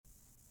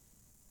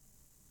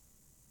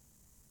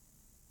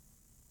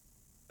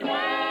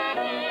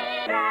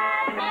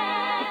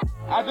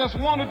I just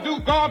want to do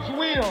God's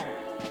will.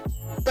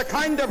 The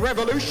kind of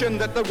revolution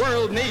that the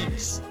world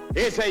needs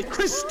is a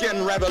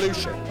Christian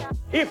revolution.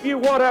 If you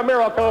want a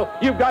miracle,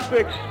 you've got to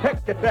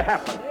expect it to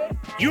happen.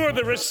 You are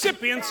the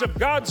recipients of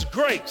God's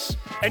grace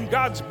and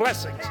God's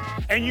blessings,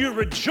 and you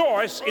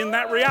rejoice in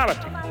that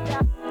reality.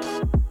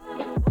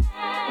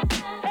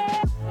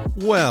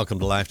 Welcome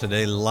to Life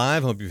Today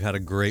Live. Hope you've had a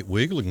great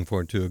week. Looking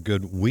forward to a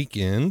good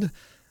weekend.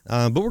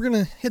 But we're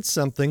going to hit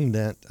something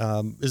that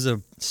is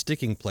a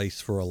sticking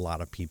place for a lot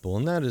of people,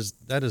 and that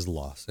is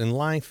loss. And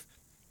life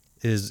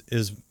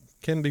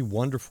can be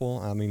wonderful.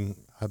 I mean,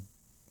 I'm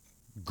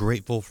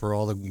grateful for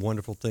all the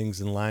wonderful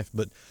things in life,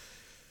 but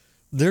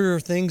there are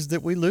things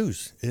that we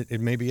lose. It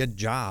may be a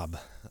job,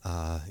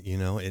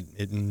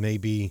 it may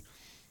be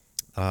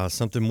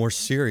something more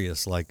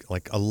serious, like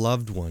a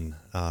loved one.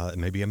 It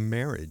may be a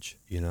marriage,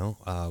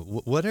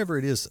 whatever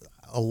it is.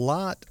 A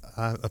lot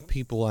of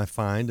people I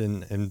find,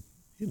 and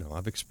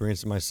I've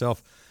experienced it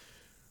myself,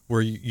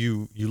 where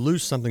you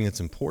lose something that's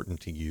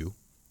important to you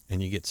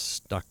and you get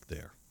stuck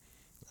there.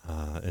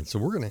 And so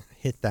we're going to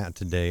hit that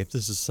today. If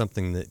this is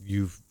something that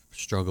you've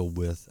struggled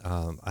with,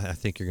 I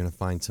think you're going to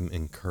find some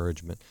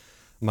encouragement.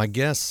 My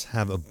guests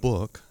have a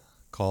book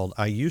called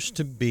I Used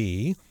to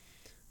Be,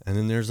 and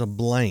then there's a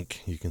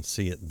blank. You can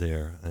see it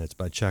there. And it's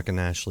by Chuck and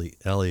Ashley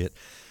Elliott.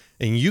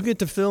 And you get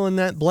to fill in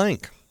that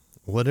blank,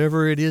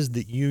 whatever it is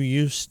that you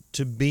used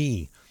to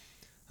be.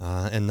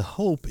 And the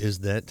hope is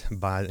that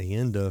by the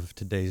end of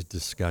today's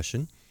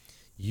discussion,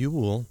 you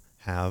will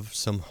have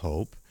some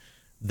hope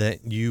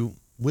that you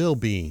will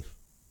be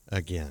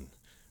again.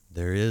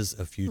 There is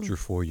a future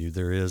for you.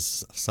 There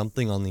is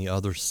something on the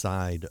other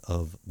side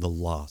of the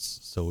loss.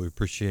 So we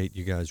appreciate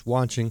you guys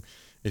watching.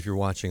 If you're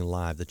watching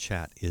live, the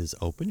chat is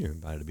open. You're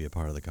invited to be a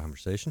part of the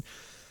conversation.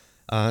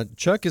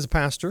 Chuck is a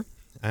pastor.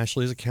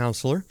 Ashley is a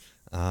counselor.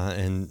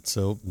 And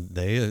so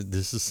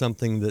this is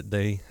something that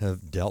they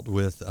have dealt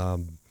with,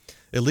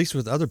 at least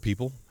with other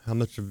people. How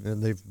much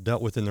they've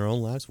dealt with in their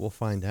own lives, we'll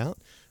find out.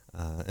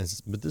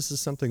 But this is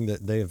something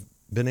that they have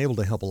been able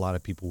to help a lot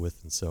of people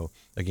with. And so,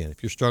 again,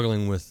 if you're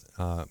struggling with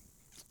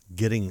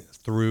getting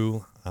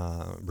through,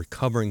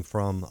 recovering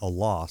from a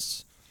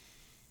loss,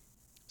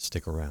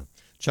 stick around.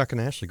 Chuck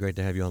and Ashley, great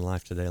to have you on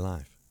Life Today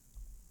Live.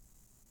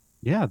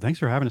 Yeah, thanks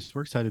for having us.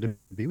 We're excited to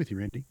be with you,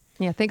 Randy.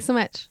 Yeah, thanks so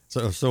much.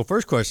 So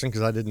first question,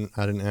 because I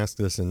didn't ask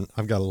this, and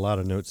I've got a lot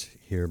of notes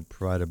here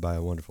provided by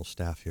a wonderful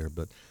staff here,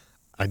 but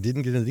I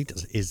didn't get into the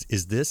details.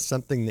 Is this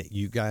something that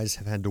you guys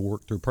have had to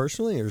work through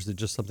personally, or is it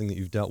just something that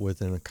you've dealt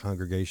with in a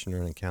congregation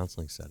or in a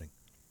counseling setting?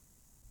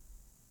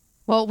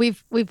 Well,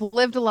 we've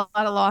lived a lot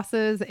of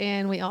losses,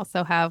 and we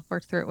also have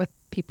worked through it with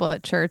people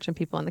at church and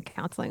people in the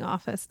counseling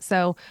office.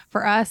 So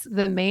for us,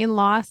 the main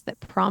loss that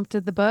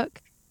prompted the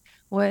book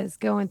was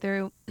going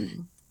through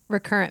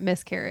recurrent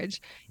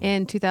miscarriage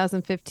in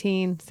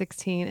 2015,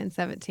 16, and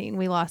 17.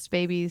 We lost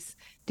babies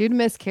due to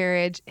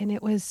miscarriage, and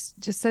it was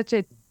just such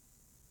a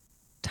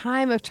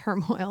time of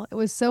turmoil. It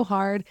was so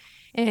hard,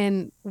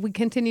 and we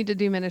continued to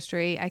do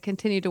ministry. I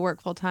continued to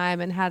work full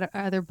time and had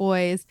other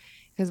boys,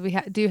 because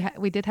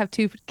we did have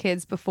two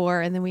kids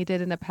before, and then we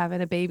did end up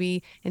having a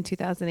baby in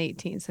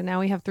 2018. So now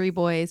we have three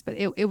boys, but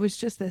it was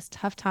just this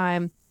tough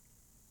time.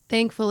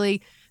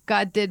 Thankfully,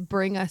 God did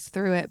bring us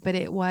through it, but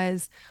it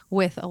was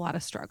with a lot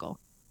of struggle.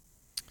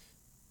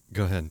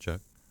 Go ahead,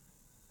 Chuck.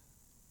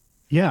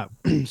 Yeah,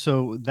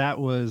 so that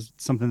was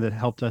something that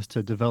helped us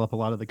to develop a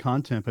lot of the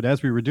content. But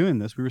as we were doing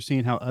this, we were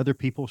seeing how other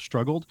people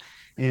struggled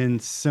in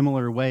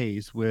similar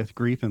ways with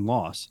grief and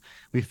loss.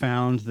 We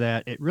found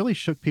that it really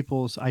shook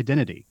people's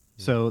identity.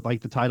 So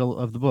like the title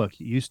of the book,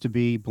 used to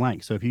be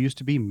blank. So if you used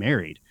to be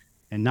married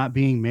and not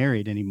being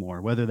married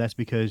anymore, whether that's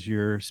because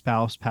your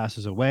spouse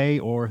passes away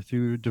or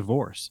through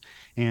divorce.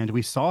 And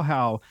we saw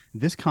how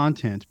this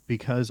content,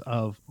 because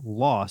of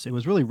loss, it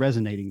was really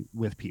resonating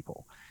with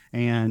people.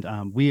 And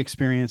we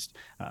experienced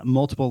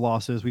multiple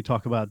losses. We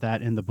talk about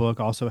that in the book.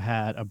 Also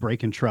had a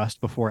break in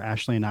trust before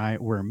Ashley and I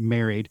were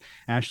married.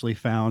 Ashley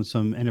found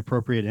some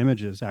inappropriate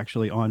images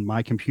actually on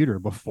my computer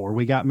before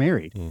we got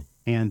married.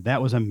 And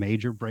that was a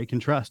major break in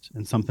trust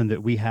and something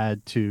that we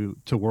had to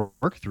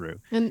work through.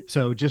 And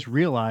so just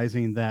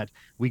realizing that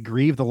we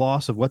grieve the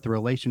loss of what the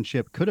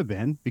relationship could have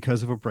been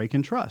because of a break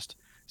in trust.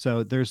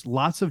 So there's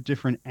lots of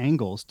different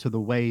angles to the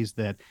ways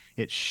that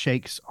it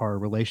shakes our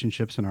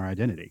relationships and our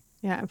identity.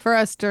 Yeah, for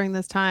us during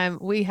this time,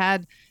 we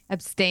had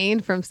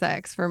abstained from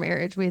sex for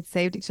marriage. We had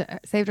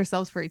saved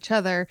ourselves for each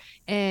other,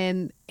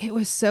 and it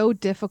was so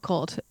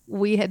difficult.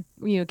 We had,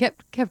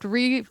 kept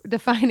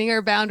redefining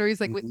our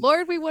boundaries. Like,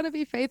 Lord, we want to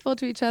be faithful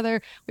to each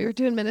other. We were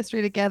doing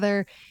ministry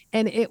together,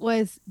 and it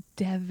was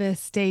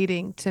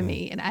devastating to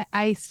me. And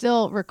I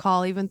still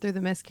recall, even through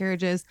the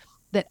miscarriages,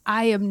 that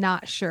I am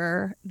not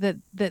sure that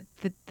the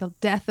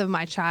death of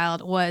my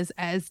child was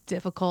as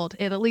difficult.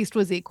 It at least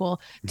was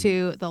equal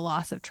to the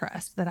loss of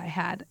trust that I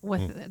had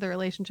with the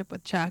relationship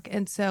with Chuck.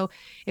 And so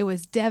it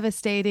was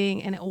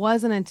devastating. And it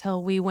wasn't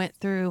until we went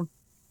through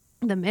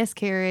the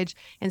miscarriage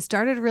and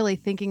started really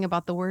thinking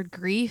about the word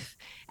grief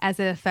as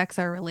it affects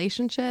our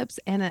relationships,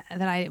 and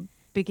that I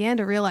began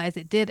to realize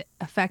it did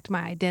affect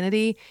my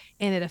identity,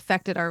 and it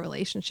affected our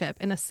relationship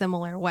in a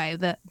similar way.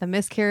 The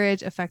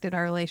miscarriage affected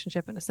our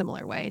relationship in a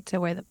similar way to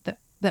where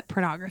that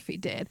pornography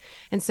did.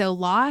 And so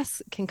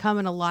loss can come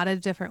in a lot of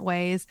different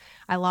ways.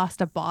 I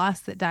lost a boss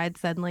that died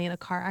suddenly in a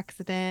car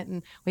accident,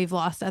 and we've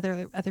lost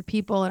other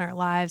people in our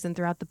lives. And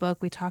throughout the book,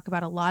 we talk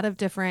about a lot of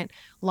different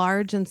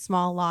large and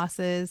small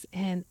losses,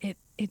 and it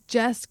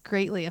just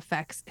greatly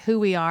affects who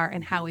we are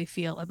and how we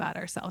feel about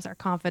ourselves, our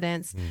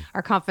confidence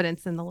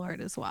in the Lord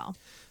as well.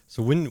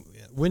 So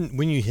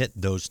when you hit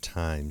those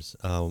times,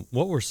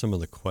 what were some of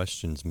the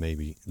questions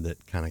maybe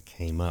that kind of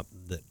came up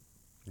that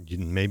you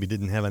maybe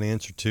didn't have an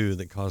answer to,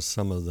 that caused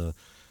some of the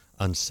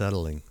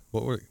unsettling?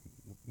 What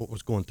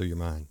was going through your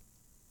mind?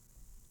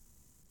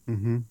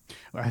 Mm-hmm.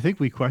 I think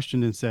we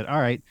questioned and said, all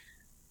right,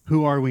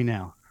 who are we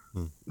now?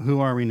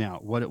 Who are we now?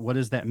 What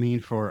does that mean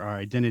for our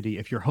identity?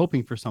 If you're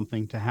hoping for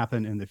something to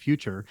happen in the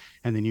future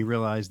and then you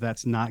realize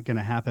that's not going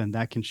to happen,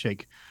 that can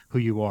shake who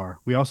you are.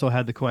 We also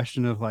had the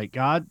question of like,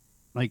 God,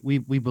 like we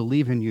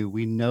believe in you.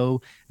 We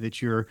know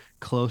that you're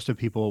close to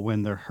people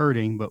when they're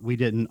hurting, but we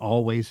didn't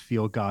always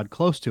feel God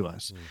close to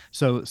us.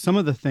 So some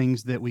of the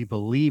things that we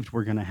believed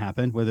were going to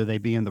happen, whether they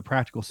be in the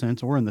practical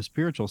sense or in the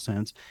spiritual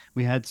sense,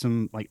 we had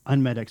some like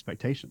unmet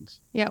expectations.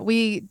 Yeah,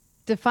 we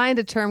defined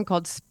a term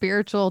called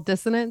spiritual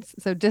dissonance.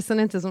 So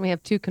dissonance is when we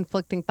have two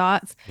conflicting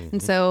thoughts.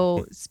 And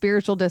so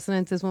spiritual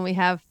dissonance is when we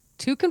have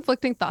two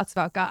conflicting thoughts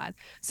about God.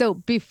 So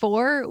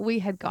before we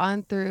had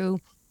gone through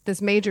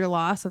this major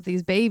loss of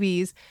these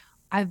babies,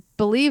 I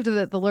believed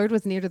that the Lord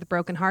was near to the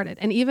brokenhearted.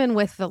 And even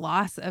with the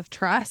loss of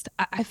trust,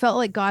 I felt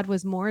like God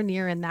was more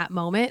near in that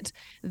moment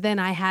than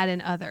I had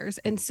in others.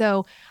 And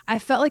so I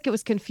felt like it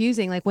was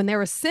confusing. Like when there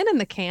was sin in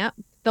the camp,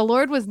 the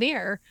Lord was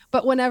near,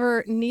 but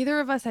whenever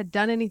neither of us had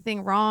done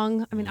anything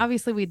wrong, I mean,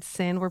 obviously we'd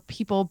sinned, we're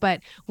people,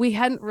 but we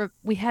had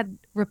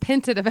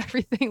repented of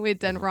everything we'd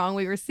done wrong.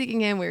 We were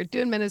seeking him, we were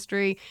doing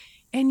ministry,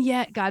 and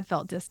yet God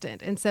felt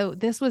distant. And so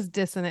this was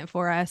dissonant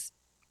for us.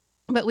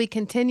 But we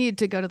continued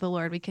to go to the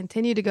Lord. We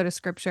continued to go to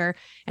scripture,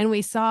 and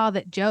we saw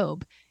that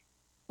Job,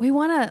 we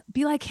want to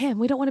be like him.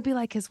 We don't want to be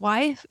like his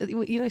wife.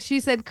 She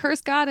said, curse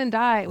God and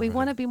die. We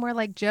want to be more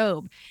like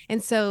Job.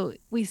 And so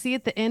we see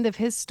at the end of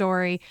his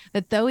story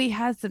that though he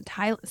has some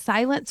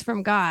silence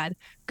from God,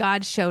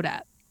 God showed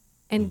up.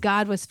 And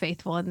God was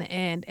faithful in the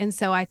end. And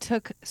so I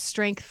took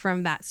strength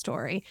from that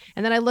story.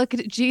 And then I look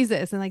at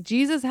Jesus, and like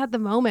Jesus had the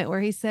moment where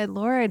he said,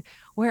 Lord,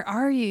 where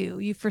are you?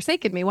 You've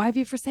forsaken me. Why have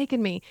you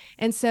forsaken me?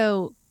 And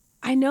so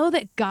I know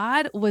that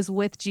God was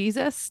with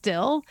Jesus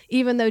still,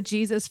 even though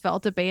Jesus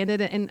felt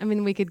abandoned. And I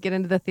mean, we could get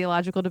into the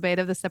theological debate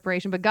of the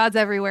separation, but God's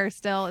everywhere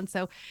still. And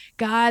so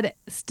God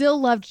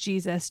still loved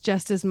Jesus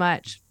just as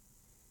much.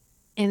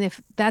 And if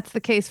that's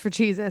the case for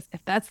Jesus, if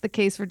that's the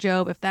case for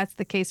Job, if that's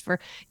the case for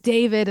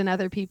David and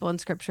other people in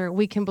scripture,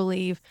 we can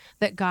believe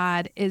that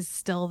God is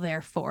still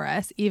there for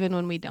us, even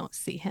when we don't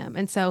see him.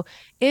 And so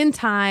in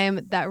time,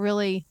 that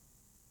really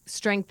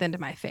strengthened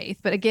my faith.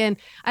 But again,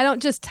 I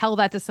don't just tell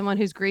that to someone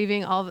who's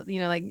grieving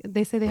like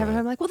they say they have,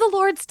 I'm like, well, the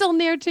Lord's still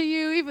near to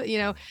you.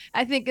 Even,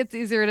 I think it's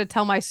easier to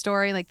tell my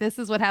story. Like, this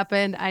is what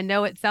happened. I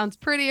know it sounds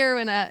prettier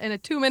in a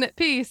 2-minute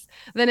piece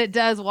than it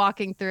does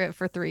walking through it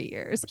for 3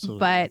 years.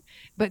 Absolutely.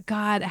 But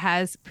God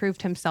has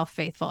proved himself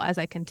faithful as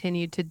I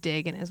continued to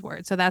dig in his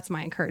word. So that's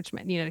my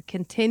encouragement, to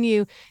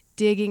continue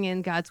digging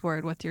in God's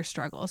word with your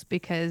struggles,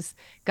 because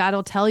God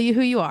will tell you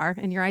who you are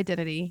and your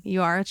identity.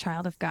 You are a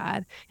child of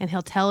God, and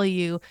he'll tell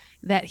you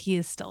that he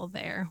is still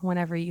there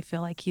whenever you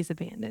feel like he's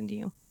abandoned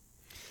you.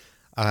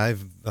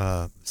 I've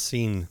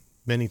seen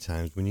many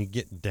times when you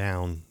get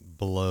down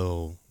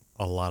below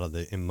a lot of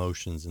the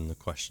emotions and the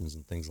questions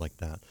and things like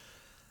that,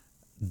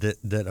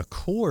 that a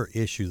core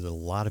issue that a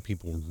lot of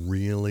people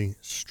really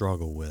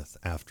struggle with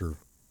after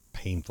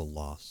painful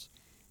loss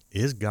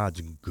is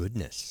God's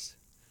goodness.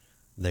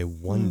 They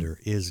wonder,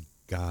 is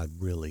God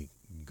really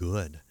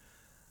good?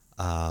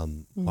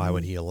 Why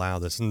would he allow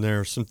this? And there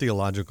are some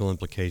theological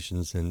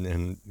implications,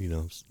 and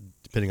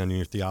depending on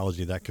your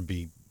theology, that could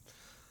be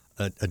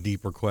a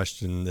deeper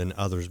question than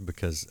others,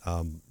 because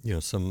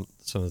some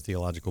of the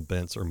theological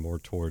bents are more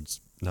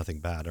towards nothing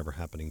bad ever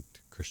happening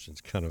to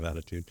Christians kind of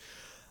attitude.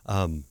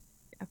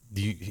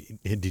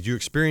 Did you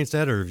experience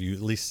that, or have you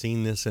at least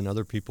seen this in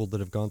other people that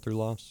have gone through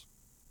loss?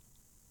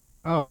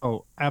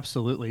 Oh,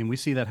 absolutely. And we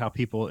see that how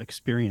people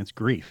experience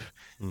grief.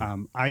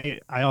 I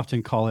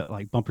often call it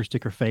like bumper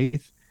sticker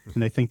faith.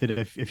 And they think that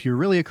if you're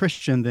really a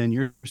Christian, then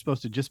you're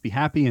supposed to just be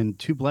happy and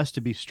too blessed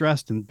to be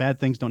stressed and bad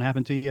things don't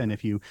happen to you. And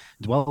if you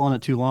dwell on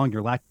it too long,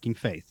 you're lacking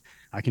faith.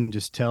 I can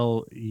just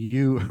tell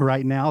you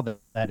right now that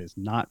that is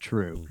not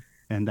true.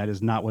 And that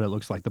is not what it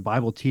looks like. The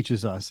Bible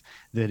teaches us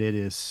that it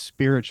is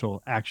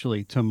spiritual,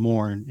 actually, to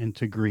mourn and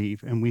to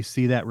grieve. And we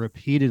see that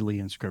repeatedly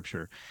in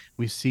Scripture.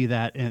 We see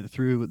that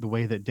through the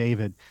way that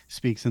David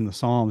speaks in the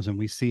Psalms. And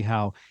we see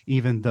how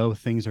even though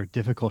things are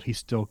difficult, he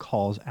still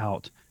calls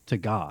out to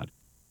God.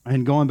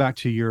 And going back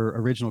to your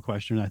original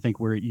question, I think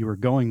where you were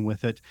going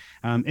with it,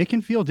 it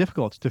can feel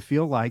difficult to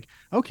feel like,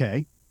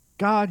 okay,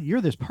 God, you're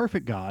this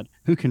perfect God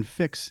who can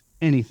fix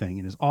anything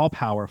and is all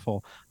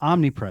powerful,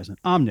 omnipresent,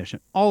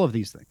 omniscient, all of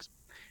these things,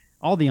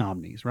 all the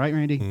omnis, right,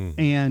 Randy?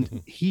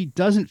 And he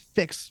doesn't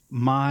fix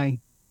my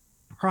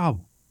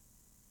problem.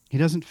 He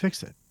doesn't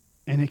fix it.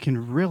 And it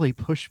can really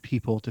push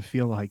people to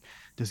feel like,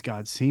 does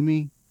God see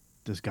me?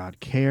 Does God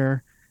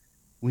care?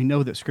 We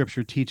know that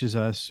scripture teaches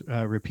us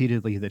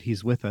repeatedly that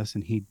he's with us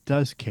and he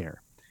does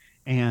care.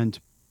 And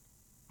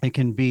it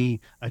can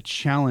be a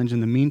challenge in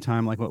the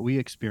meantime, like what we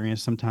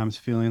experience, sometimes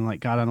feeling like,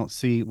 God, I don't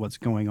see what's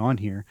going on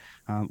here.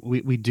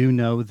 We do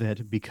know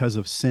that because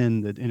of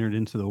sin that entered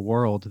into the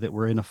world, that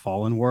we're in a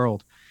fallen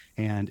world,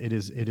 and it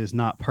is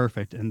not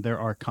perfect. And there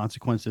are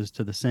consequences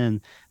to the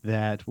sin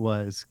that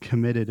was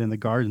committed in the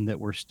garden that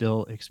we're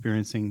still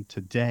experiencing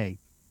today.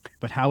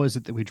 But how is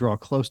it that we draw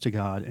close to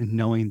God and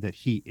knowing that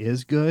he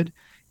is good,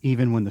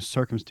 even when the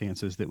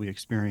circumstances that we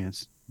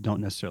experience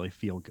don't necessarily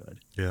feel good?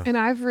 Yeah. And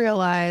I've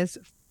realized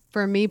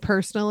for me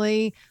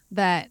personally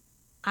that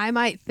I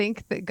might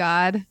think that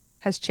God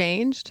has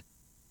changed.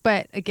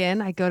 But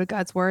again, I go to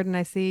God's word and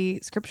I see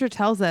scripture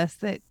tells us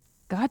that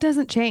God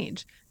doesn't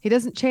change. He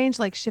doesn't change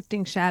like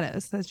shifting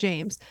shadows, says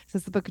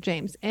the book of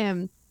James.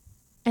 And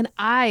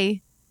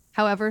I,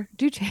 however,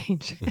 do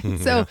change.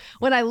 So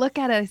when I look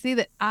at it, I see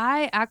that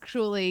I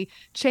actually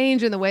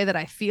change in the way that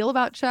I feel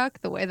about Chuck,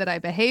 the way that I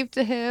behave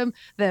to him,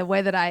 the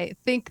way that I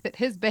think that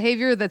his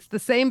behavior, that's the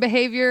same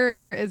behavior,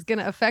 is going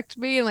to affect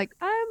me. And like,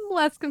 I'm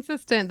less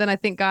consistent than I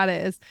think God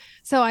is.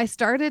 So I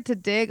started to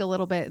dig a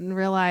little bit and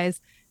realize,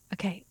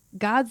 okay,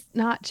 God's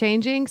not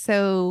changing.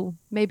 So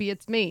maybe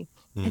it's me.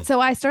 And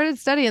so I started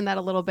studying that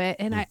a little bit.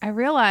 And I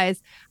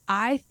realized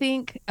I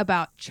think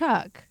about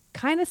Chuck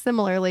kind of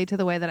similarly to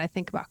the way that I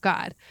think about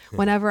God.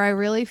 Whenever I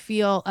really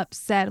feel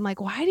upset, I'm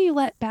like, why do you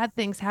let bad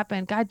things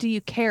happen? God, do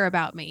you care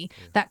about me?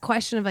 That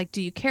question of like,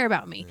 do you care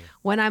about me?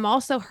 When I'm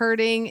also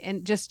hurting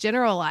in just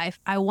general life,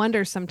 I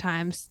wonder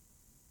sometimes,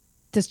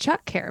 does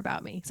Chuck care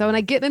about me? So when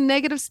I get in a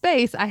negative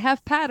space, I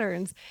have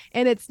patterns,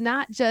 and it's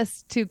not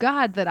just to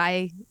God that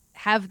I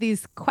have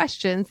these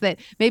questions, that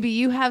maybe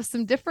you have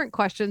some different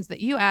questions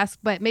that you ask,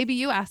 but maybe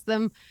you ask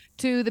them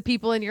to the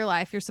people in your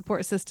life, your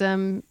support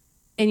system,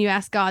 and you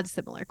ask God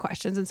similar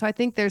questions. And so I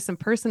think there's some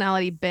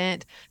personality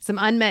bent, some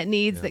unmet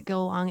needs that go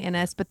along in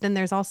us, but then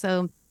there's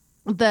also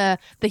the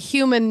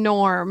human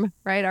norm,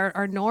 right?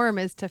 Our norm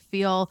is to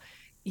feel,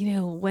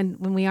 when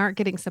we aren't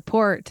getting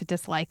support, to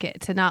dislike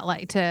it, to not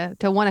like, to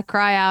want to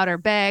cry out or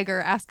beg or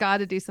ask God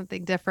to do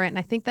something different. And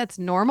I think that's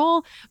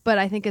normal, but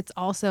I think it's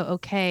also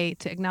okay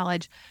to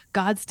acknowledge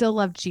God still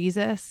loved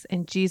Jesus,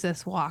 and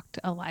Jesus walked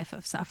a life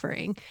of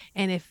suffering.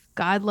 And if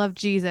God loved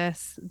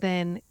Jesus,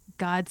 then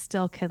God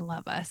still can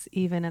love us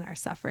even in our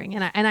suffering.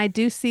 And I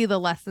do see the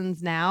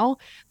lessons now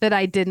that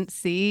I didn't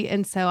see.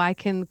 And so I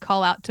can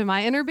call out to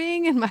my inner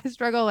being and my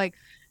struggle, like,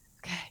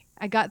 okay,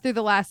 I got through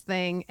the last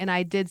thing and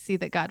I did see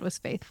that God was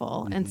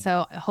faithful. And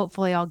so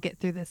hopefully I'll get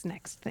through this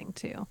next thing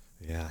too.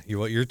 Yeah.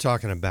 What you're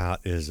talking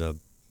about is a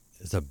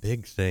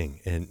big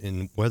thing.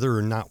 And whether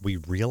or not we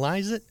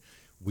realize it,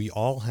 we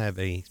all have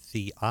a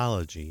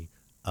theology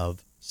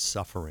of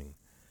suffering.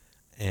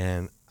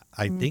 And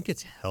I think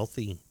it's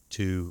healthy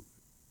to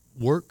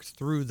work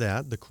through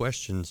the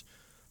questions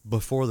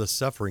before the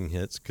suffering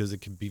hits, because it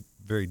can be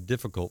very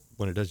difficult.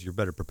 When it does, you're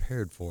better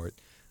prepared for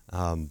it.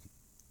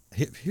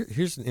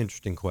 Here's an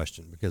interesting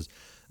question, because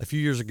a few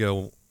years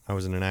ago, I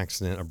was in an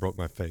accident. I broke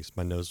my face,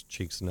 my nose,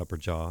 cheeks, and upper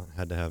jaw. I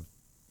had to have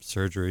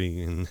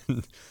surgery, and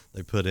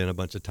they put in a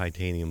bunch of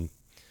titanium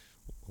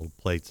little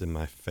plates in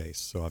my face.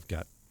 So I've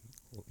got,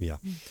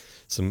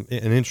 an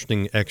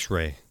interesting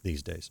x-ray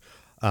these days.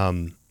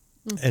 And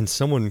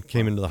someone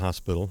came into the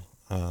hospital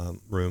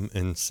room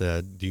and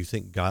said, do you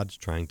think God's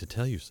trying to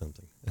tell you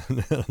something?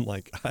 And I'm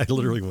like, I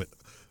literally went,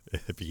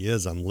 if he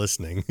is, I'm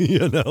listening.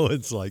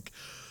 It's like,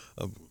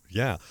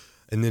 yeah.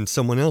 And then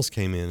someone else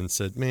came in and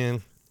said,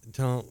 man,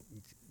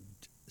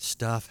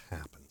 stuff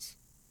happens.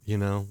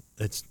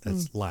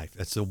 It's life.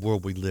 It's the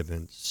world we live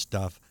in.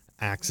 Stuff,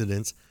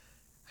 accidents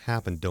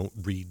happen. Don't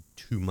read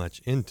too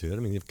much into it. I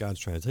mean, if God's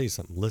trying to tell you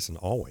something, listen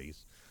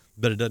always.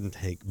 But it doesn't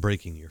take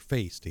breaking your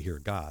face to hear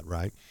God,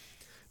 right?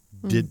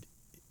 Did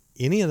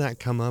any of that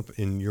come up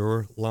in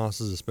your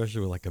losses,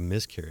 especially with like a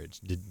miscarriage?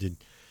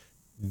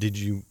 Did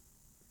you,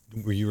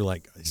 were you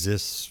like, is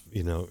this,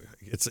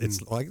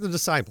 it's like the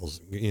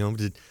disciples,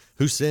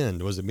 who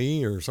sinned? Was it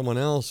me or someone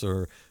else,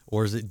 or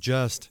is it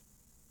just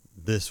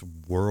this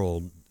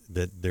world,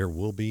 that there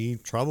will be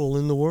trouble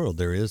in the world?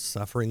 There is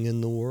suffering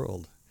in the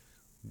world.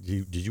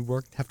 Did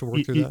you have to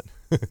work through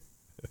that?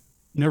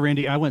 No,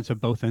 Randy, I went to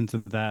both ends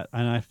of that,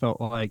 and I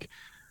felt like,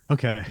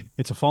 okay,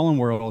 it's a fallen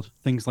world.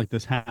 Things like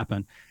this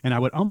happen. And I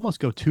would almost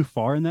go too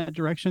far in that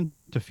direction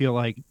to feel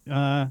like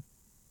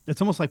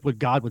it's almost like what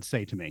God would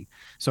say to me.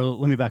 So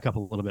let me back up a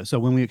little bit. So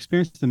when we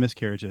experienced the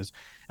miscarriages,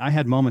 I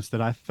had moments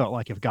that I felt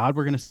like if God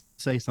were going to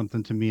say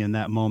something to me in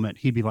that moment,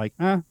 he'd be like,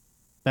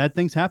 Bad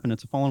things happen.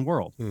 It's a fallen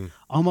world.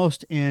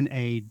 Almost in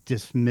a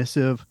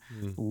dismissive,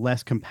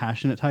 less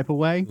compassionate type of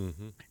way.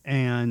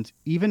 And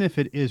even if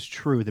it is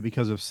true that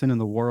because of sin in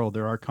the world,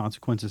 there are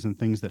consequences and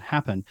things that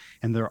happen,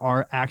 and there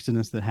are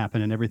accidents that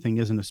happen, and everything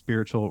isn't a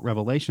spiritual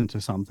revelation to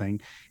something,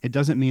 it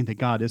doesn't mean that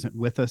God isn't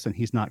with us and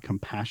he's not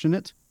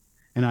compassionate.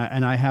 And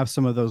I have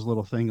some of those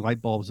little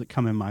light bulbs that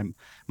come in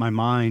my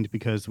mind,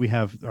 because we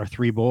have our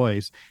 3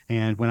 boys,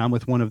 and when I'm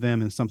with one of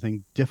them and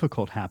something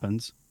difficult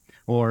happens,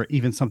 or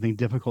even something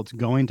difficult's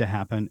going to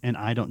happen, and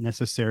I don't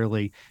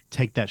necessarily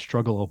take that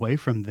struggle away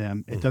from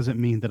them, it doesn't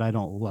mean that I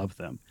don't love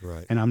them.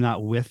 Right. And I'm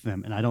not with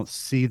them, and I don't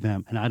see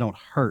them, and I don't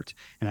hurt,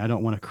 and I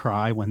don't want to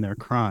cry when they're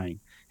crying,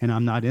 and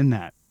I'm not in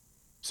that.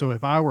 So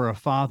if I were a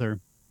father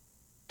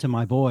to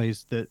my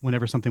boys, that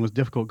whenever something was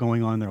difficult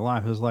going on in their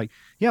life, it was like,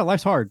 yeah,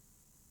 life's hard,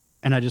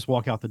 and I just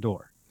walk out the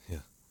door.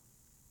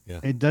 Yeah.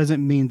 It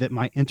doesn't mean that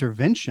my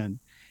intervention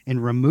in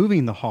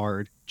removing the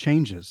hard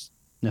changes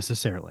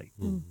necessarily,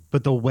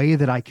 but the way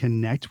that I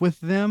connect with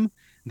them,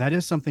 that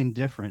is something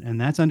different,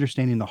 and that's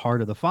understanding the heart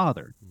of the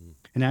Father.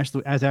 And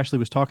as Ashley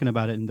was talking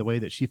about it, in the way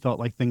that she felt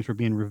like things were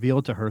being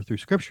revealed to her through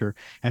Scripture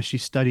as she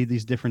studied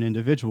these different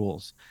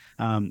individuals,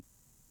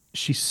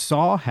 she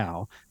saw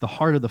how the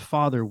heart of the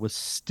Father was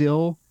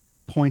still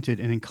pointed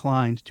and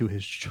inclined to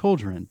his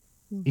children,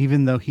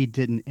 even though he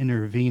didn't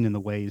intervene in the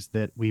ways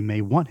that we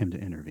may want him to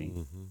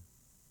intervene.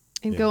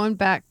 And going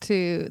back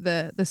to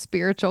the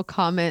spiritual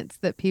comments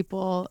that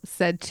people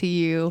said to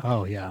you.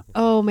 Oh, yeah.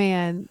 Oh,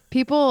 man.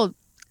 People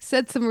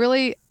said some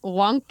really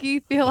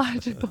wonky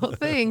theological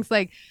things,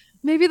 like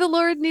maybe the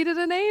Lord needed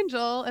an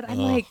angel. And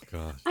I'm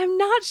I'm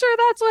not sure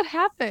that's what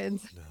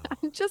happens. No,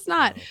 I'm just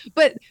not. No.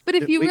 But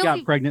if you really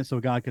got pregnant so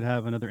God could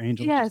have another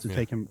angel just to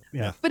take him.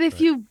 Yeah. But if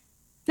you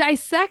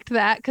dissect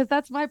that, because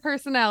that's my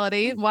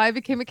personality and why I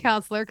became a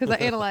counselor, because I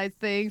analyze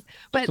things.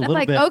 But I'm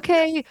like,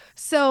 okay,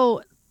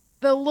 so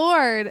the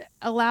Lord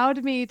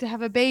allowed me to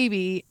have a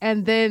baby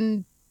and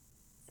then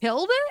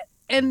killed it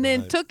and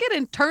then took it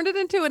and turned it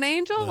into an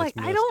angel. That's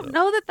I don't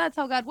know that that's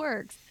how God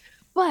works.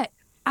 But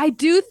I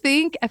do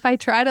think if I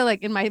try to,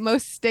 in my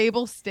most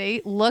stable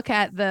state, look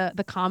at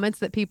the comments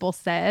that people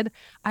said,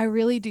 I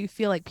really do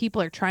feel like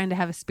people are trying to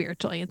have a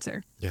spiritual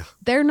answer. Yeah.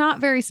 They're not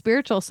very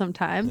spiritual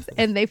sometimes,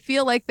 and they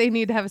feel like they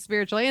need to have a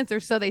spiritual answer.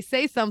 So they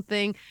say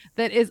something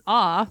that is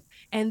off,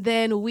 and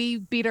then we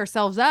beat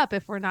ourselves up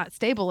if we're not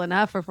stable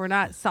enough or if we're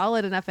not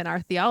solid enough in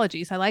our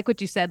theology. So I like what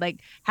you said,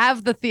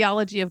 have the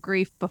theology of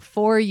grief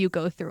before you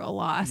go through a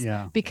loss,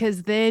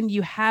 because then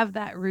you have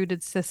that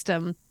rooted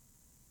system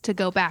to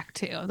go back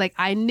to.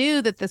 I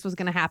knew that this was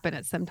going to happen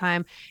at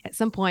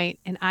some point,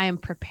 and I am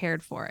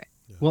prepared for it.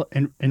 Well,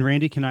 and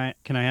Randy, can I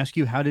ask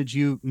you, how did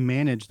you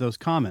manage those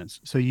comments?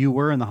 So you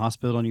were in the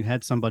hospital and you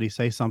had somebody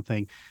say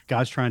something,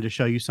 God's trying to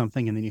show you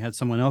something, and then you had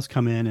someone else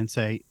come in and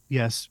say,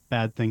 yes,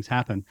 bad things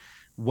happen.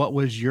 What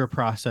was your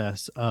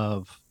process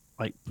of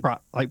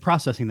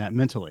processing that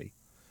mentally?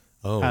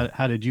 Oh,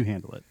 how did you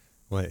handle it?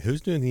 Wait,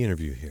 who's doing the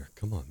interview here?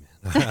 Come on, man.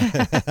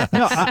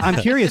 No, I'm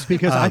curious,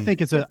 because I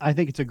think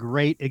it's a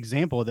great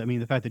example.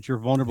 The fact that you're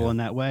vulnerable in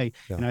that way,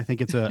 and I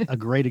think it's a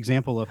great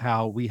example of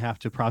how we have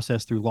to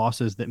process through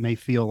losses that may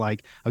feel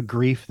like a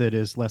grief that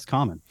is less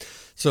common.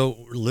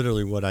 So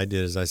literally, what I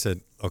did is I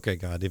said, "Okay,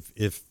 God,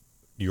 if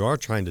you are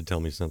trying to tell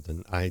me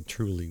something, I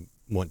truly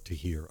want to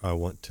hear. I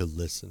want to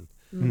listen."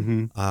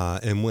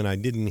 And when I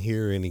didn't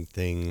hear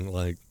anything,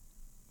 like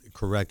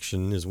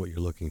correction is what you're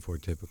looking for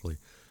typically,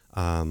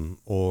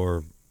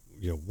 or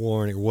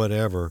warning or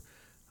whatever,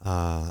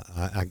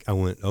 I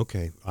went,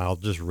 okay, I'll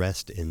just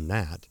rest in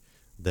that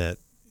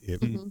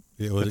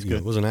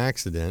it was an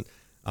accident,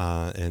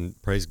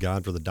 and praise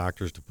God for the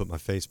doctors to put my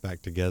face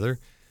back together,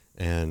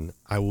 and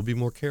I will be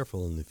more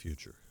careful in the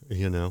future,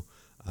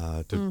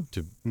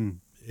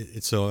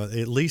 so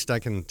at least I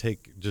can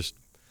take just,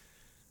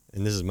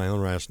 and this is my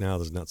own rationale,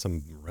 there's not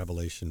some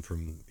revelation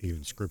from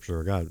even Scripture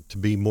or God, to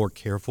be more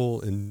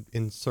careful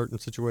in certain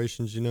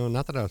situations,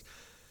 not that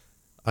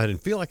I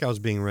didn't feel like I was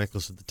being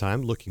reckless at the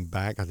time. Looking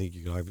back, I think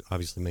you can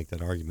obviously make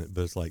that argument,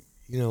 but it's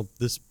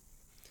this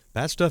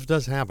bad stuff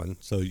does happen,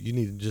 so you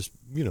need to just,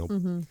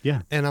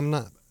 yeah. And I'm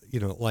not,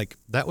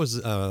 that was,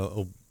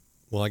 I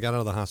got out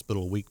of the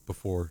hospital a week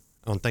before,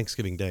 on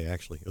Thanksgiving Day,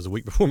 actually. It was a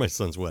week before my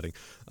son's wedding.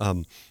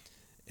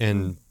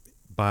 And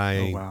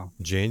by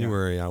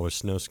January, I was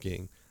snow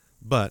skiing,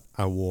 but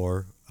I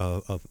wore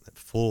a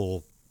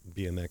full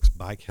BMX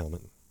bike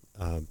helmet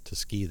to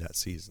ski that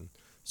season.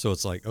 So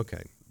it's like,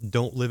 okay,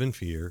 don't live in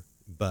fear,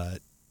 but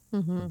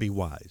be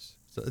wise.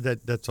 So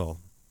that's all.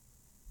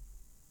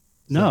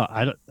 No,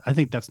 I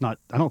think that's not,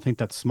 I don't think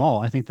that's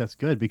small. I think that's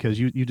good, because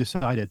you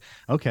decided,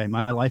 okay,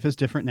 my life is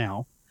different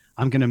now.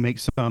 I'm going to make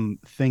some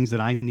things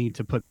that I need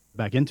to put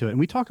back into it. And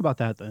we talk about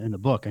that in the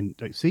book. And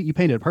see, you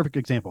painted a perfect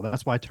example.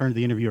 That's why I turned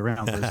the interview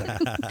around for a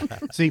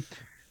second. See,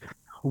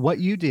 what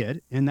you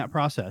did in that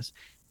process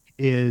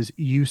is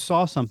you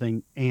saw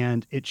something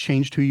and it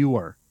changed who you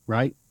were,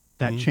 right?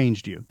 That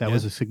changed you. That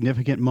was a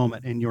significant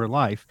moment in your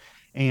life.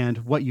 And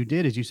what you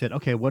did is you said,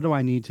 okay, what do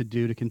I need to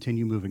do to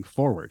continue moving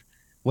forward?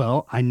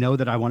 Well, I know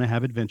that I want to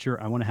have adventure.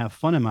 I want to have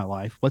fun in my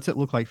life. What's it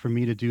look like for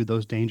me to do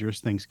those dangerous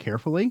things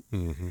carefully?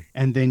 Mm-hmm.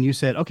 And then you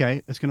said,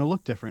 okay, it's going to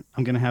look different.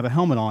 I'm going to have a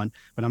helmet on,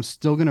 but I'm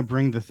still going to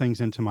bring the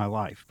things into my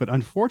life. But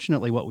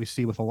unfortunately, what we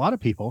see with a lot of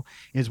people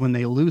is when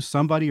they lose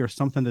somebody or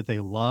something that they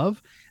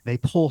love, they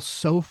pull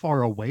so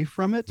far away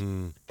from it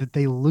that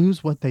they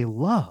lose what they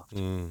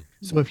loved.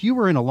 So if you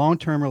were in a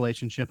long-term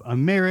relationship, a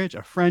marriage,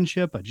 a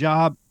friendship, a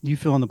job, you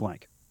fill in the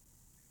blank.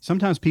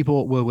 Sometimes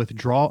people will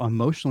withdraw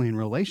emotionally and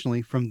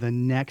relationally from the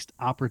next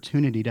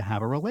opportunity to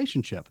have a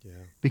relationship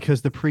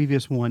because the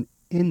previous one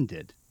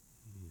ended.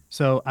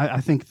 So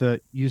I think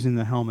that using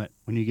the helmet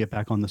when you get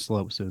back on the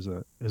slopes is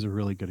a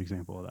really good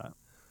example of that.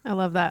 I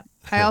love that.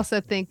 I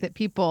also think that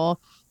people,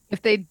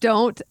 if they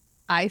don't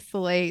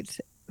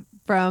isolate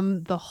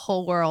from the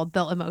whole world,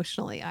 they'll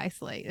emotionally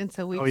isolate. And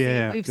so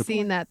we've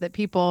seen that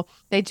people,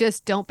 they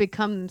just don't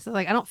become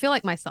like, I don't feel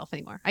like myself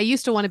anymore. I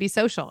used to want to be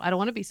social. I don't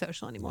want to be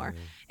social anymore.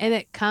 And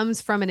it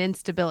comes from an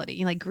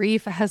instability. Like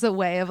grief has a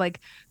way of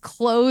like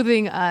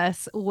clothing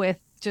us with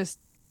just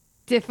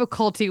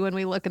difficulty when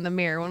we look in the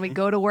mirror. When we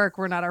go to work,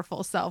 we're not our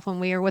full self. When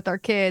we are with our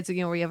kids,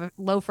 we have a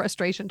low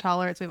frustration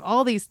tolerance. We have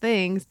all these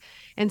things.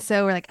 And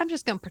so we're like, I'm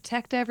just going to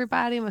protect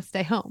everybody. I'm going to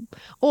stay home.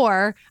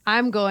 Or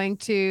I'm going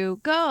to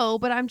go,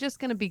 but I'm just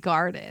going to be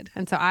guarded.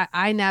 And so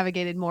I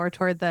navigated more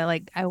toward the,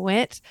 like, I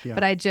went,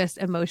 but I just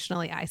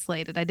emotionally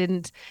isolated. I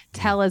didn't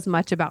tell as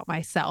much about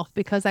myself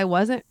because I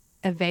wasn't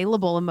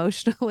available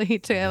emotionally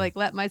to like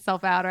let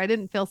myself out, or I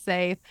didn't feel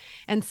safe.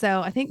 And so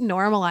I think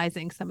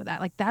normalizing some of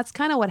that, like that's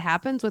kind of what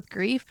happens with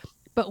grief,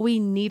 but we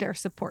need our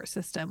support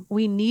system.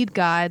 We need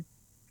God.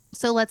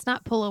 So let's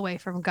not pull away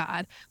from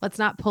God. Let's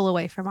not pull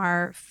away from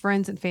our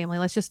friends and family.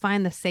 Let's just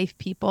find the safe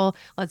people.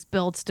 Let's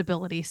build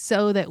stability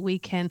so that we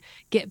can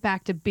get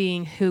back to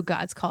being who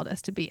God's called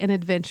us to be, an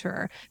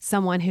adventurer,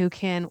 someone who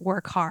can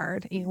work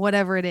hard,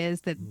 whatever it is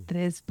that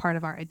is part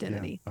of our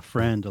identity. A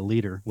friend, a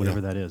leader,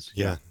 whatever that is.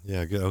 Yeah.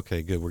 Good.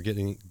 Okay, good. We're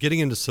getting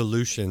into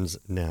solutions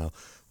now,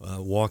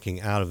 walking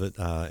out of it.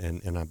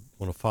 And I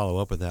want to follow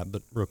up with that.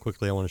 But real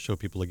quickly, I want to show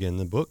people again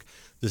the book.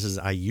 This is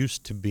I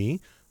Used to Be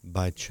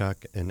by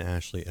Chuck and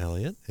Ashley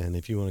Elliott. And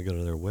if you want to go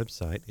to their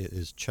website, it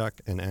is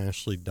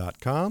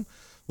chuckandashley.com.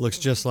 Looks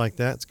just like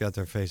that. It's got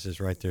their faces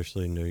right there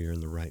so you know you're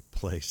in the right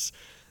place.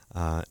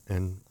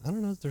 And I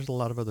don't know, there's a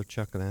lot of other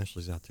Chuck and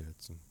Ashleys out there.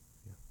 It's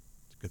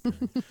a good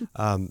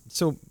thing.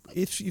 So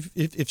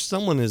if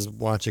someone is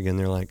watching and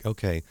they're like,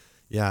 okay,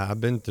 yeah, I've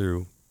been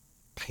through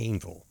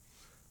painful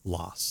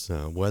loss,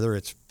 whether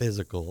it's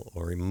physical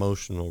or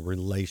emotional,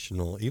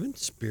 relational, even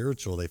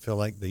spiritual. They feel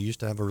like they used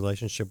to have a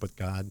relationship with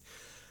God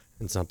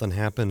and something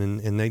happened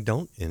and they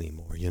don't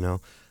anymore,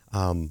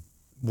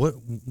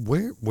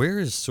 where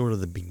is sort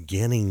of the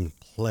beginning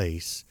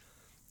place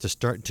to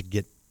start to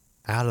get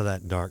out of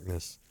that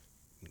darkness,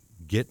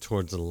 get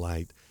towards the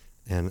light?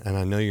 And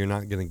I know you're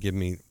not going to give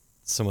me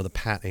some of the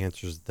pat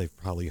answers that they've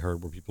probably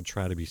heard where people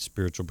try to be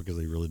spiritual because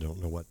they really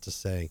don't know what to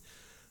say.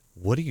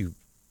 Where do you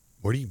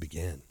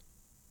begin?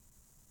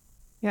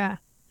 Yeah.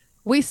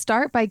 We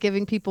start by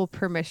giving people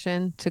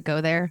permission to go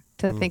there,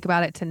 to think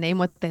about it, to name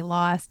what they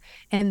lost.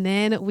 And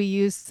then we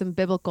use some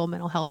biblical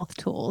mental health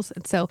tools.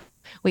 And so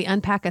we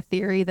unpack a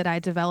theory that I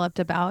developed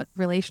about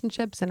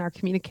relationships and our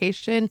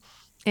communication.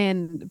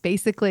 And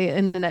basically,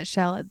 in a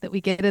nutshell, that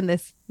we get in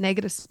this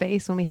negative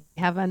space when we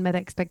have unmet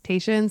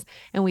expectations,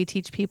 and we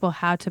teach people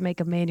how to make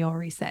a manual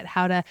reset,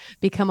 how to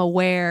become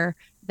aware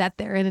that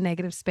they're in a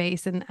negative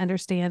space and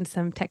understand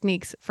some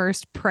techniques.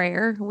 First,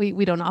 prayer.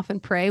 We don't often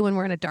pray when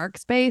we're in a dark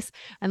space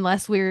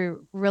unless we're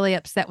really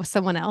upset with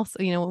someone else.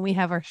 When we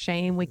have our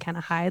shame, we kind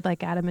of hide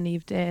like Adam and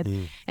Eve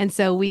did. And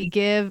so we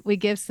give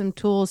some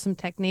tools, some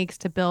techniques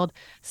to build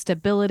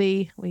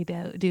stability. We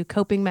do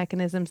coping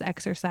mechanisms,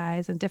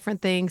 exercise, and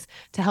different things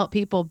to help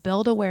people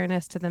build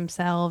awareness to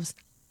themselves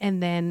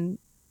and then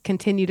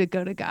continue to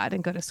go to God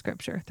and go to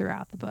scripture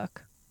throughout the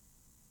book.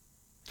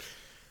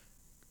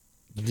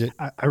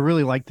 I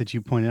really like that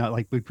you pointed out,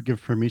 like, we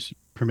give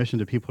permission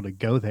to people to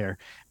go there,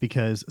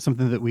 because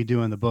something that we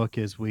do in the book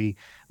is we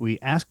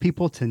ask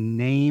people to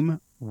name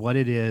what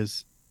it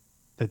is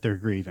that they're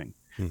grieving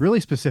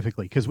really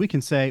specifically, because we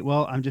can say,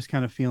 well, I'm just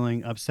kind of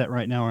feeling upset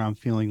right now, or I'm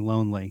feeling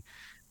lonely.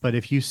 But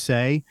if you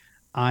say,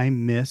 I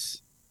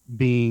miss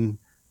being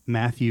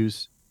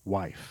Matthew's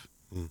wife,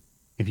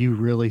 if you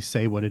really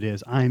say what it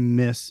is, I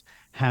miss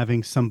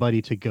having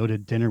somebody to go to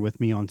dinner with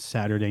me on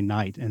Saturday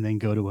night and then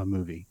go to a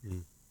movie.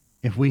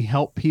 If we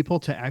help people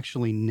to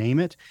actually name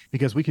it,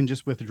 because we can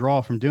just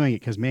withdraw from doing it,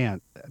 because, man,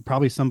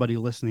 probably somebody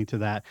listening to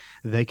that,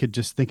 they could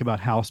just think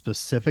about how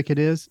specific it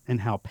is and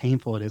how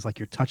painful it is, like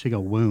you're touching a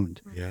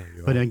wound. Yeah,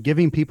 but in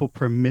giving people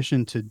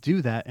permission to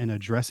do that and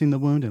addressing the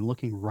wound and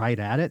looking right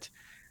at it,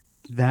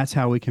 that's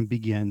how we can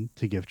begin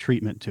to give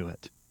treatment to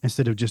it,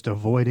 instead of just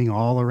avoiding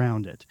all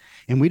around it.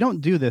 And we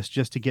don't do this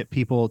just to get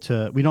people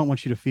to, we don't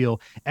want you to feel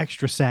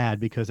extra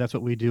sad because that's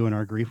what we do in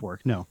our grief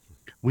work. No.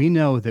 We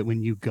know that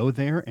when you go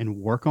there and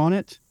work on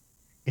it,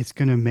 it's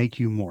going to make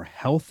you more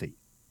healthy.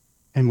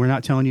 And we're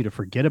not telling you to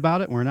forget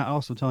about it. We're not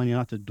also telling you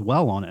not to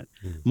dwell on it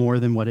more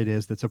than what it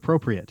is that's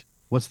appropriate.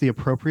 What's the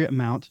appropriate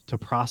amount to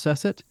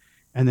process it,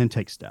 and then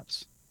take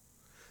steps?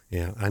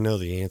 Yeah, I know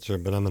the answer,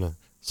 but I'm going to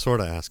sort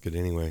of ask it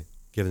anyway,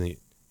 given that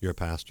you're a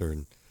pastor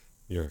and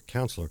you're a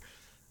counselor.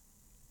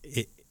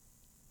 It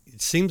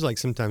seems like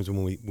sometimes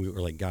when we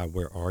were like, God,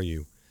 where are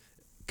you?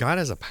 God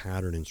has a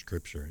pattern in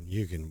Scripture, and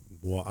you can,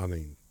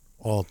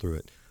 all through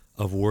it,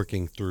 of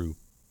working through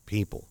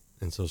people.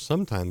 And so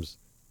sometimes,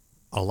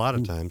 a lot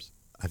of times,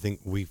 I think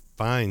we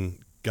find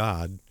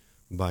God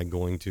by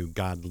going to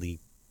godly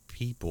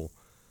people.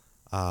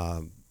 I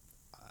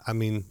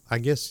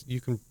guess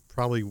you can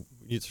probably,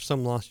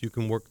 some loss you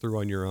can work through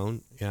on your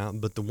own, yeah,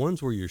 but the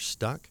ones where you're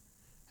stuck,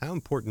 how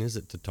important is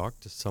it to talk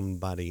to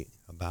somebody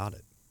about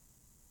it?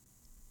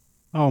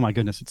 Oh my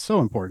goodness, it's so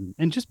important.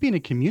 And just being a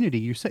community,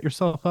 you set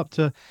yourself up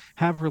to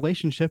have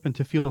relationship and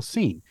to feel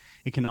seen.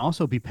 It can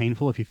also be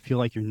painful if you feel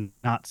like you're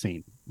not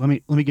seen. Let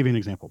me give you an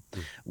example.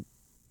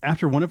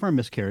 After one of our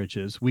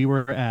miscarriages, we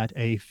were at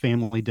a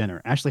family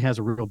dinner. Ashley has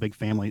a real big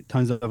family,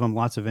 tons of them,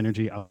 lots of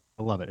energy. I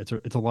love it.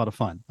 It's a lot of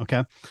fun.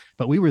 Okay.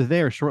 But we were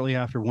there shortly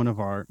after one of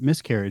our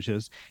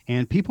miscarriages,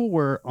 and people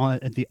were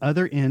at the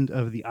other end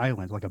of the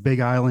island, like a big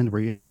island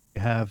where you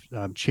have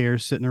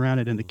chairs sitting around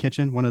it in the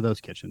kitchen, one of those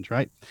kitchens,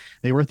 right?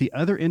 They were at the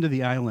other end of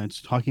the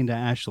island talking to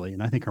Ashley.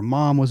 And I think her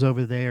mom was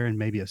over there and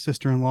maybe a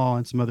sister-in-law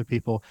and some other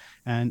people,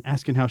 and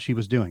asking how she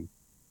was doing.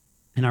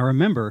 And I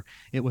remember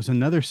it was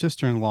another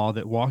sister-in-law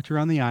that walked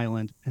around the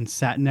island and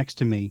sat next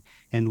to me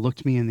and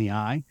looked me in the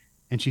eye.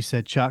 And she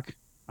said, Chuck,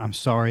 I'm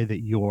sorry that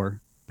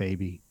your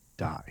baby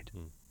died.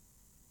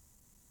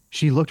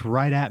 She looked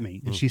right at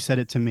me and she said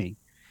it to me.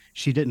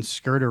 She didn't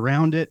skirt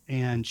around it,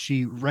 and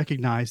she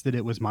recognized that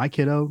it was my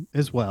kiddo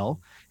as well.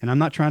 And I'm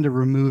not trying to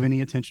remove any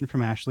attention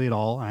from Ashley at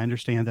all. I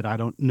understand that I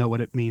don't know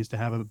what it means to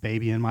have a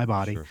baby in my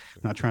body. Sure.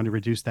 I'm not trying to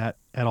reduce that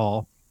at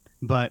all.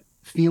 But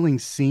feeling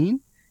seen,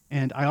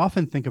 and I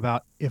often think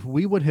about if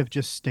we would have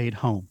just stayed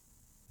home,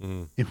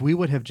 if we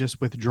would have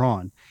just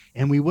withdrawn,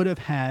 and we would have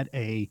had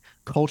a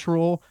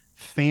cultural,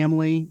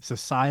 family,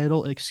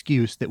 societal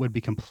excuse that would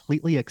be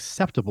completely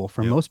acceptable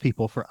for most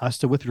people for us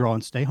to withdraw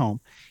and stay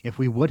home. If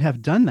we would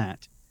have done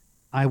that,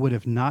 I would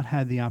have not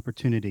had the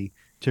opportunity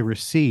to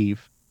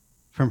receive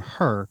from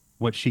her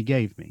what she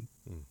gave me.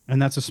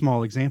 And that's a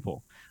small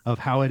example of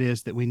how it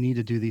is that we need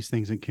to do these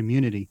things in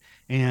community.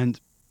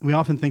 And we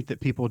often think that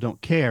people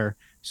don't care,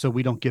 so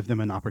we don't give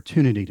them an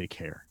opportunity to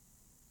care.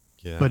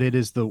 Yeah. But it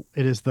is the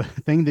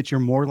thing that you're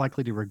more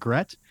likely to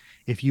regret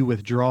if you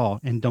withdraw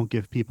and don't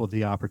give people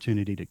the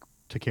opportunity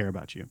to care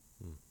about you.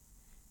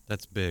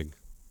 That's big.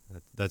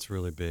 That's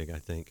really big, I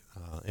think.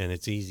 And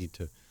it's easy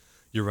to,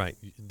 you're right.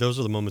 Those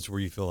are the moments where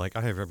you feel like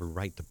I have every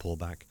right to pull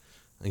back.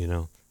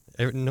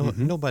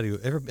 Everybody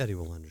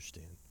will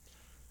understand.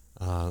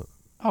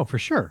 Oh, for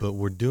sure. But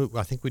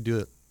I think we do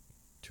it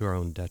to our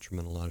own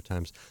detriment a lot of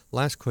times.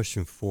 Last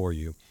question for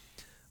you.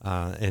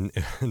 And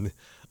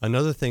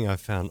another thing I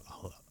found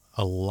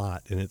a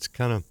lot, and it's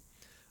kind of,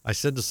 I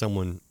said to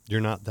someone,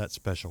 you're not that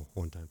special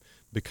one time,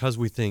 because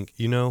we think,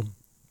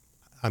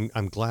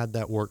 I'm glad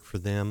that worked for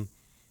them.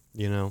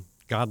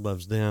 God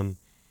loves them,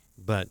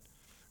 but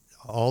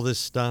all this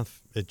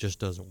stuff, it just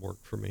doesn't work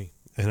for me.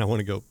 And I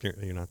want to go,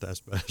 you're not that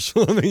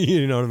special. I mean,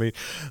 you know what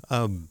I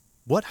mean?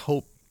 What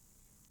hope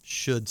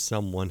should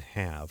someone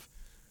have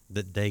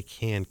that they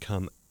can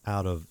come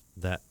out of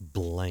that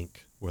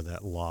blank where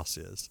that loss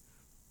is?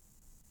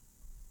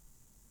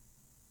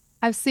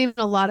 I've seen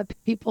a lot of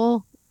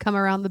people come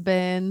around the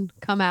bend,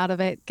 come out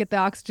of it, get the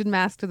oxygen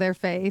mask to their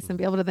face, and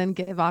be able to then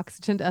give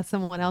oxygen to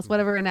someone else,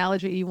 whatever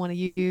analogy you want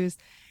to use.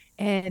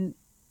 And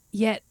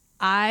yet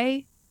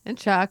I and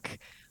Chuck,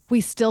 we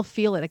still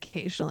feel it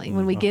occasionally.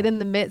 When we get in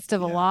the midst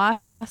of a loss,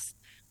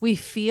 we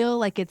feel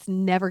like it's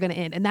never going to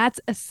end. And that's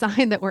a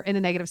sign that we're in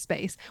a negative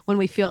space. When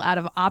we feel out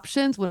of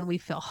options, when we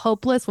feel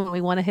hopeless, when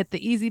we want to hit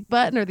the easy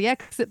button or the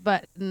exit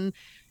button,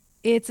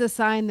 it's a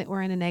sign that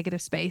we're in a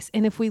negative space.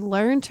 And if we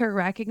learn to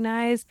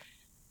recognize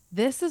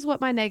this is what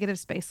my negative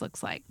space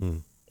looks like,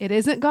 it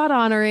isn't God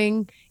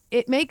honoring.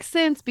 It makes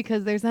sense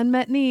because there's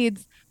unmet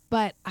needs,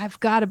 but I've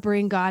got to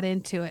bring God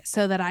into it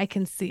so that I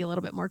can see a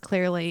little bit more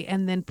clearly,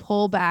 and then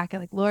pull back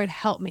and like, Lord,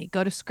 help me.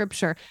 Go to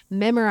scripture,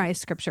 memorize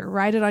scripture,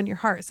 write it on your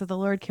heart so the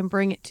Lord can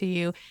bring it to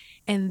you.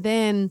 And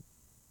then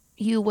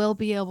you will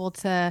be able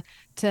to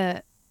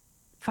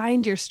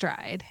find your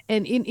stride.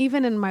 And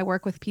even in my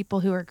work with people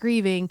who are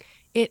grieving,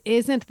 it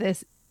isn't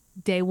this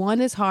day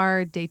 1 is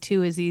hard, day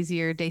 2 is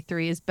easier, day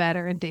 3 is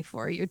better, and day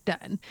 4 you're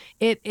done.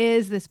 It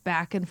is this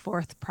back and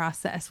forth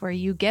process where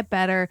you get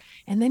better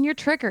and then you're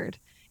triggered.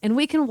 And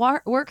we can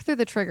work through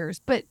the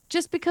triggers, but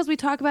just because we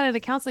talk about it in a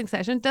counseling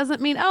session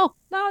doesn't mean,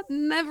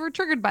 never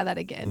triggered by that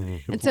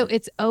again. And so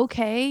it's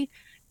okay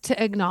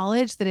to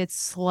acknowledge that it's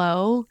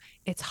slow,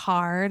 it's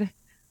hard,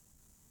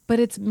 but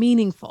it's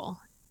meaningful.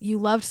 You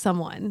loved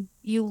someone,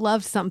 you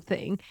loved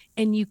something,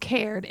 and you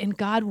cared. And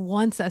God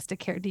wants us to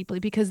care deeply,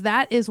 because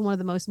that is one of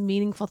the most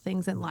meaningful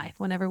things in life,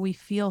 whenever we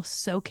feel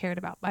so cared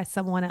about by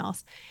someone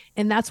else.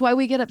 And that's why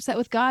we get upset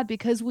with God,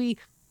 because we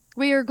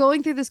we are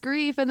going through this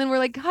grief, and then we're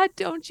like, God,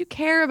 don't you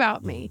care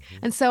about me?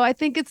 And so I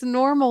think it's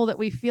normal that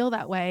we feel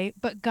that way,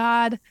 but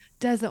God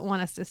doesn't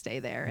want us to stay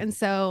there. And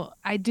so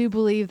I do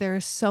believe there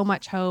is so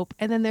much hope.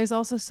 And then there's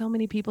also so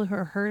many people who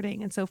are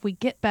hurting. And so if we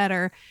get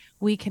better,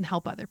 we can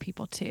help other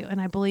people too. And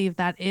I believe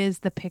that is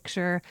the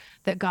picture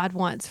that God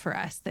wants for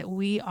us, that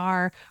we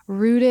are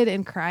rooted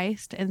in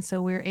Christ. And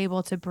so we're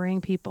able to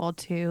bring people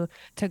to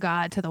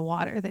God, to the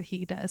water that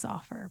he does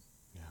offer.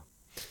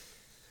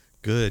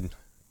 Good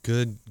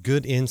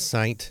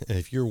insight.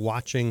 If you're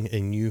watching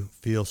and you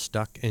feel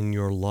stuck in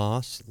your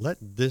loss, let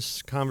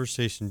this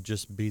conversation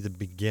just be the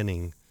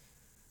beginning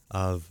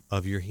of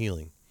your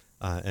healing.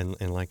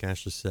 And like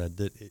Ashley said,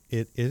 that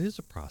it is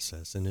a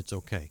process, and it's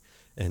okay.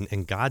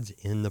 And God's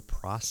in the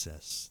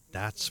process.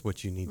 That's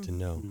what you need to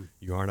know.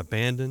 You aren't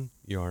abandoned.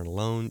 You aren't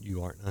alone.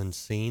 You aren't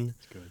unseen.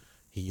 Good.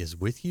 He is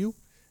with you,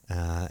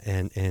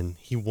 and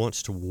he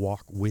wants to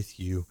walk with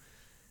you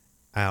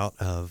out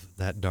of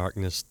that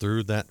darkness,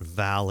 through that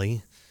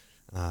valley.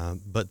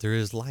 But there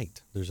is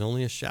light. There's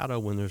only a shadow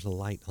when there's a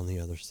light on the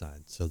other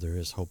side. So there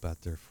is hope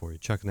out there for you.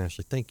 Chuck and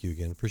Ashley, thank you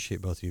again.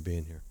 Appreciate both of you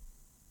being here.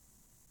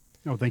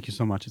 Oh, thank you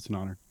so much. It's an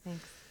honor.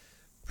 Thanks.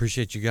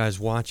 Appreciate you guys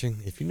watching.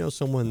 If you know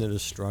someone that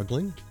is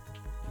struggling,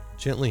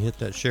 gently hit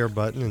that share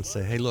button and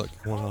say, hey, look,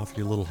 I want to offer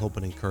you a little hope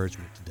and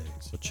encouragement today.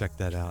 So check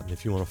that out. And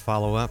if you want to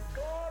follow up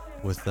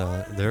with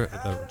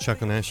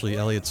Chuck and Ashley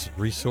Elliott's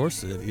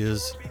resource, it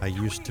is I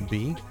Used to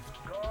Be,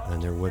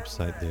 and their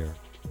website there,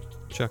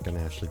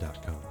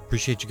 chuckandashley.com.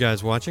 Appreciate you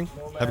guys watching.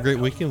 Have a great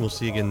weekend. We'll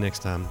see you again next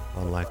time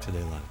on Life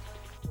Today Live.